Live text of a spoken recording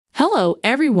Hello,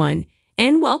 everyone,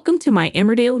 and welcome to my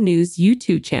Emmerdale News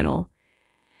YouTube channel.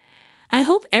 I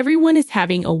hope everyone is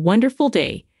having a wonderful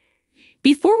day.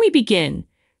 Before we begin,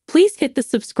 please hit the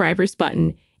subscribers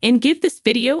button and give this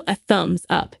video a thumbs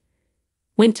up.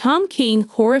 When Tom King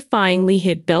horrifyingly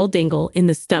hit Belle Dingle in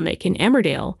the stomach in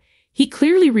Emmerdale, he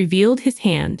clearly revealed his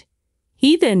hand.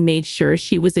 He then made sure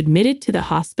she was admitted to the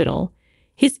hospital.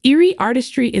 His eerie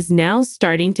artistry is now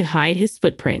starting to hide his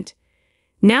footprint.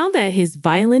 Now that his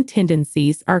violent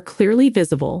tendencies are clearly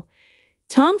visible,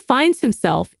 Tom finds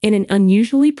himself in an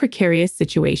unusually precarious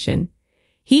situation.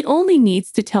 He only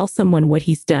needs to tell someone what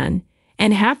he's done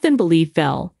and have them believe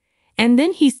Belle, and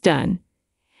then he's done.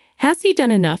 Has he done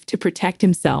enough to protect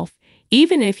himself,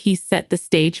 even if he set the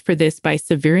stage for this by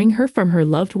severing her from her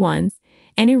loved ones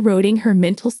and eroding her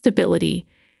mental stability?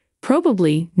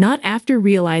 Probably not, after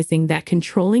realizing that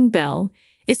controlling Belle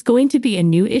is going to be a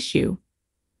new issue.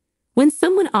 When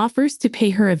someone offers to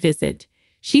pay her a visit,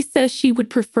 she says she would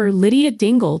prefer Lydia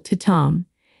Dingle to Tom.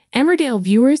 Emmerdale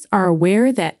viewers are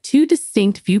aware that two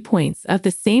distinct viewpoints of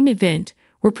the same event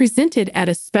were presented at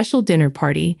a special dinner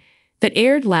party that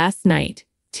aired last night,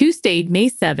 Tuesday, May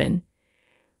 7.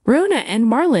 Rona and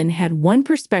Marlon had one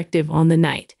perspective on the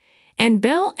night, and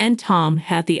Belle and Tom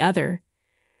had the other.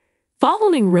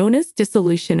 Following Rona's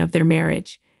dissolution of their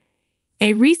marriage,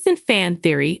 a recent fan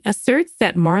theory asserts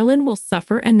that Marlon will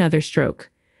suffer another stroke.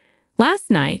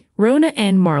 Last night, Rona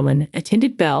and Marlon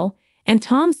attended Belle and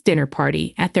Tom's dinner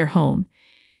party at their home,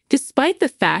 despite the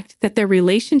fact that their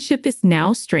relationship is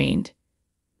now strained.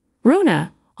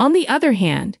 Rona, on the other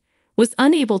hand, was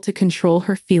unable to control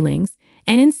her feelings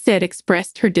and instead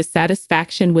expressed her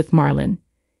dissatisfaction with Marlon.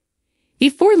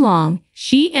 Before long,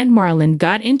 she and Marlon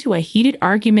got into a heated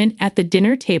argument at the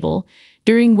dinner table,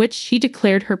 during which she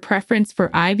declared her preference for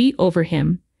Ivy over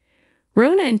him.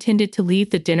 Rona intended to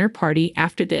leave the dinner party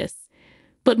after this,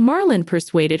 but Marlon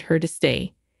persuaded her to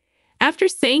stay. After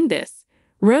saying this,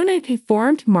 Rona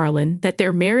informed Marlon that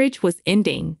their marriage was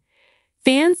ending.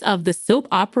 Fans of the soap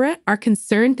opera are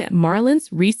concerned that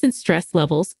Marlon's recent stress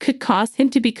levels could cause him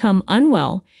to become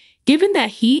unwell, given that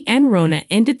he and Rona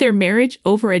ended their marriage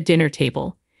over a dinner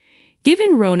table.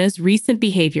 Given Rona's recent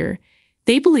behavior,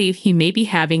 they believe he may be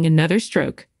having another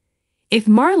stroke. If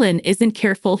Marlon isn't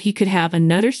careful, he could have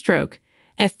another stroke.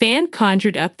 A fan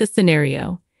conjured up the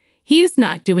scenario. He is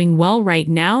not doing well right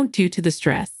now due to the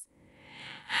stress.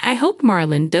 "I hope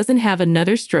Marlon doesn't have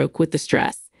another stroke with the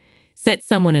stress," said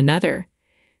someone another.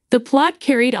 "The plot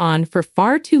carried on for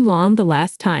far too long the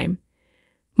last time.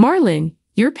 Marlon,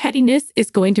 your pettiness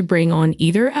is going to bring on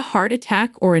either a heart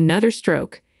attack or another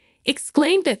stroke,"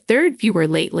 exclaimed a third viewer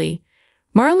lately.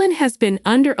 Marlon has been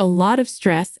under a lot of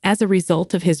stress as a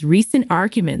result of his recent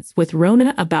arguments with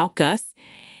Rona about Gus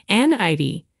and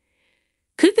Ivy.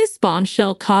 Could this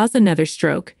bombshell cause another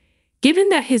stroke, given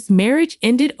that his marriage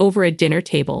ended over a dinner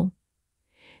table?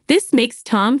 This makes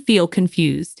Tom feel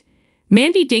confused.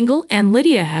 Mandy Dingle and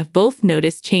Lydia have both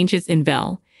noticed changes in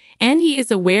Belle, and he is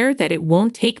aware that it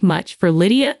won't take much for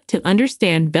Lydia to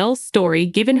understand Belle's story,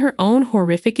 given her own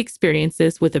horrific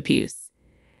experiences with abuse.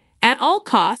 At all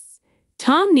costs,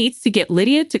 Tom needs to get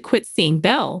Lydia to quit seeing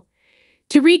Belle.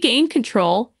 To regain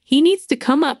control, he needs to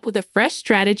come up with a fresh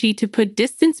strategy to put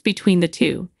distance between the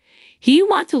two. He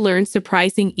wants to learn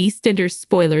surprising EastEnders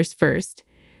spoilers first.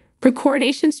 For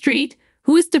Coronation Street,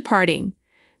 who is departing?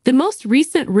 The most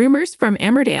recent rumors from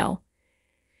Emmerdale.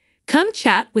 Come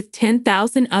chat with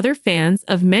 10,000 other fans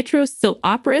of Metro soap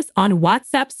operas on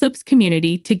WhatsApp subs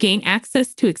community to gain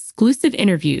access to exclusive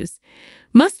interviews,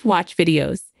 must-watch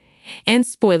videos, and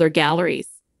spoiler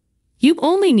galleries. You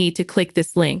only need to click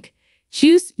this link,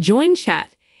 choose Join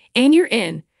Chat, and you're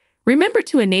in. Remember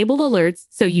to enable alerts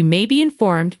so you may be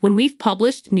informed when we've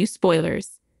published new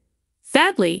spoilers.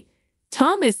 Sadly,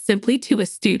 Tom is simply too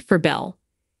astute for Belle.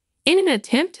 In an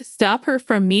attempt to stop her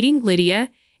from meeting Lydia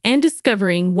and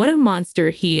discovering what a monster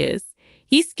he is,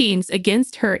 he schemes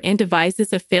against her and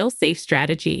devises a fail-safe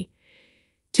strategy.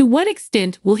 To what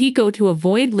extent will he go to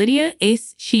avoid Lydia?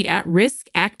 Is she at risk?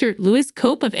 Actor Lewis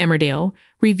Cope of Emmerdale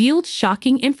revealed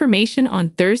shocking information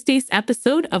on Thursday's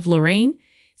episode of Lorraine,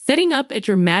 setting up a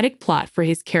dramatic plot for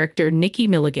his character Nicky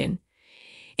Milligan.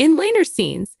 In later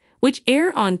scenes, which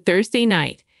air on Thursday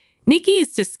night, Nicky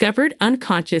is discovered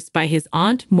unconscious by his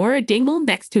aunt Maura Dingle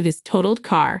next to his totaled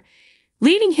car,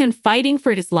 leaving him fighting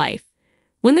for his life.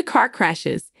 When the car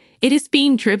crashes, it is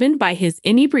being driven by his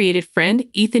inebriated friend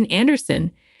Ethan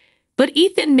Anderson, but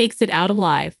Ethan makes it out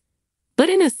alive. But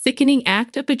in a sickening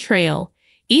act of betrayal,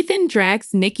 Ethan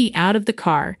drags Nicky out of the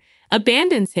car,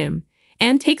 abandons him,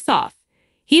 and takes off.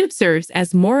 He observes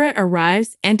as Maura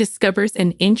arrives and discovers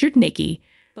an injured Nicky,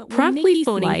 Promptly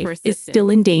phoning for assistance is still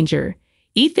in danger.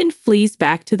 Ethan flees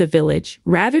back to the village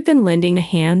rather than lending a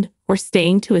hand or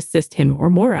staying to assist him or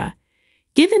Maura.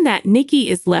 Given that Nicky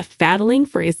is left battling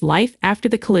for his life after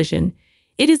the collision,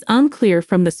 it is unclear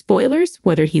from the spoilers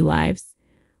whether he lives.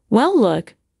 Well,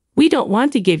 look, we don't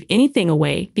want to give anything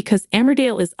away because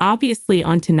Emmerdale is obviously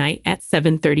on tonight at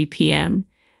 7:30 p.m.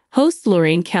 Host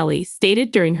Lorraine Kelly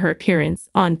stated during her appearance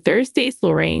on Thursday's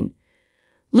Lorraine.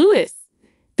 Lewis,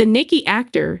 the Nicky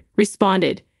actor,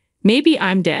 responded, "Maybe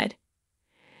I'm dead.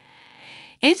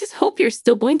 I just hope you're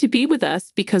still going to be with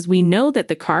us because we know that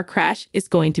the car crash is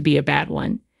going to be a bad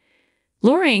one."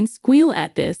 Lorraine squealed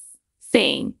at this,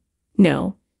 saying,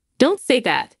 "No, don't say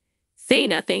that. Say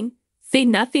nothing. Say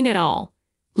nothing at all."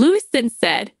 Lewis then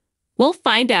said, "We'll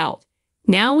find out.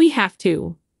 Now we have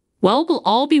to. Well, we'll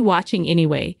all be watching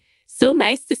anyway. So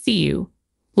nice to see you."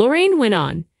 Lorraine went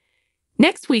on.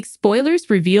 Next week,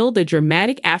 spoilers reveal the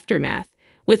dramatic aftermath,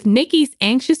 with Nicky's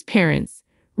anxious parents,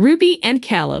 Ruby and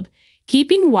Caleb,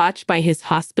 keeping watch by his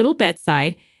hospital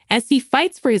bedside as he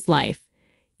fights for his life.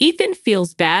 Ethan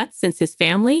feels bad since his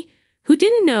family, who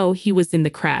didn't know he was in the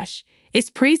crash, is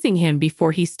praising him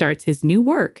before he starts his new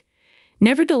work.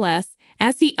 Nevertheless,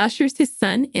 as he ushers his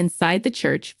son inside the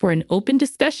church for an open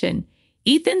discussion,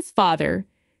 Ethan's father,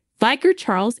 Vicar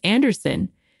Charles Anderson,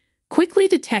 quickly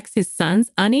detects his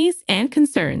son's unease and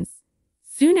concerns.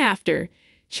 Soon after,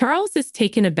 Charles is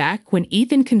taken aback when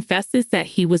Ethan confesses that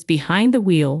he was behind the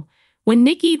wheel when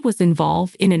Nicky was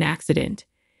involved in an accident.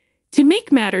 To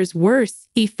make matters worse,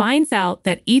 he finds out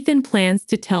that Ethan plans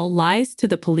to tell lies to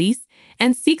the police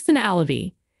and seeks an alibi.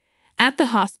 At the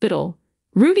hospital,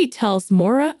 Ruby tells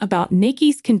Maura about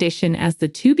Nicky's condition as the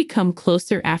two become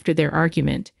closer after their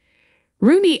argument.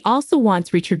 Ruby also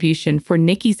wants retribution for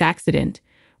Nicky's accident,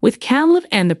 with Caleb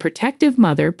and the protective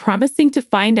mother promising to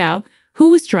find out who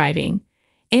was driving.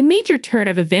 A major turn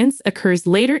of events occurs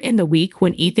later in the week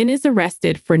when Ethan is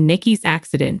arrested for Nicky's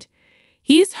accident.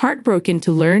 He is heartbroken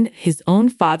to learn his own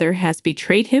father has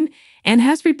betrayed him and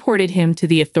has reported him to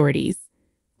the authorities.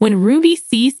 When Ruby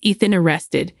sees Ethan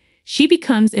arrested, she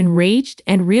becomes enraged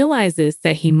and realizes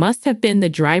that he must have been the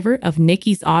driver of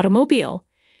Nicky's automobile.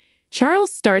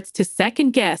 Charles starts to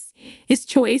second-guess his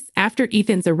choice after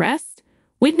Ethan's arrest,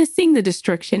 witnessing the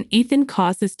destruction Ethan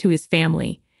causes to his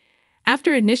family.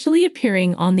 After initially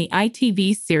appearing on the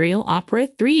ITV serial opera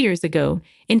 3 years ago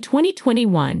in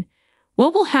 2021,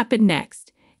 what will happen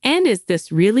next? And is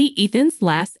this really Ethan's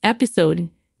last episode?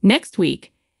 Next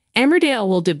week, Emmerdale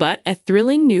will debut a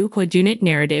thrilling new quadunit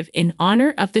narrative in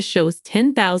honor of the show's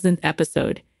 10,000th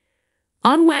episode.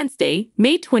 On Wednesday,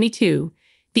 May 22,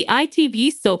 the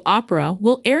ITV soap opera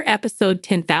will air episode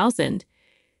 10,000.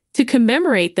 To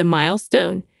commemorate the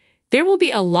milestone, there will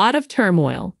be a lot of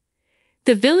turmoil.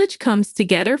 The village comes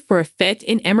together for a fete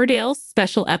in Emmerdale's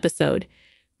special episode,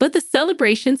 but the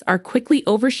celebrations are quickly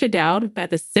overshadowed by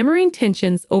the simmering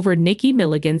tensions over Nicky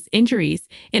Milligan's injuries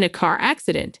in a car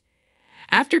accident.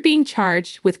 After being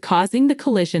charged with causing the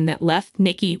collision that left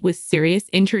Nicky with serious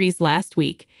injuries last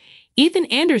week, Ethan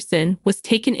Anderson was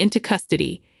taken into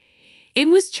custody. It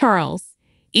was Charles,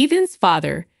 Ethan's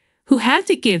father, who had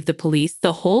to give the police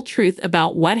the whole truth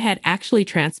about what had actually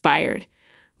transpired.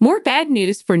 More bad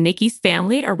news for Nicky's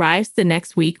family arrives the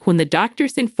next week when the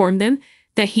doctors inform them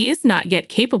that he is not yet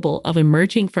capable of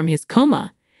emerging from his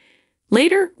coma.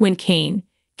 Later, when Kane,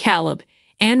 Caleb,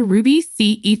 and Ruby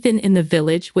see Ethan in the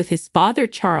village with his father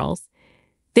Charles,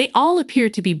 they all appear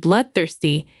to be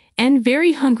bloodthirsty and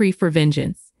very hungry for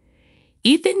vengeance.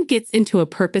 Ethan gets into a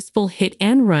purposeful hit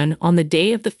and run on the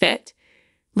day of the fete,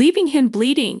 leaving him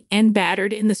bleeding and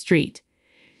battered in the street.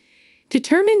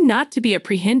 Determined not to be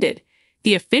apprehended,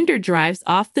 the offender drives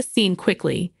off the scene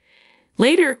quickly.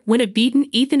 Later, when a beaten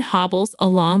Ethan hobbles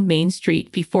along Main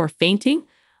Street before fainting,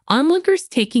 onlookers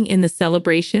taking in the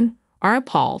celebration are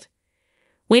appalled.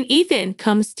 When Ethan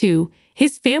comes to,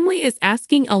 his family is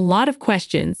asking a lot of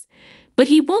questions, but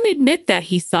he won't admit that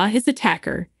he saw his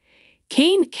attacker.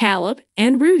 Kane, Caleb,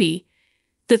 and Rudy,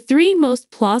 the three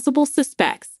most plausible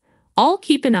suspects, all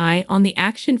keep an eye on the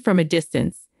action from a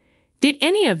distance. Did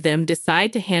any of them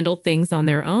decide to handle things on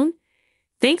their own?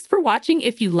 Thanks for watching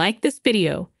if you like this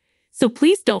video. So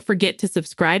please don't forget to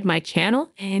subscribe my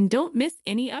channel and don't miss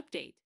any update.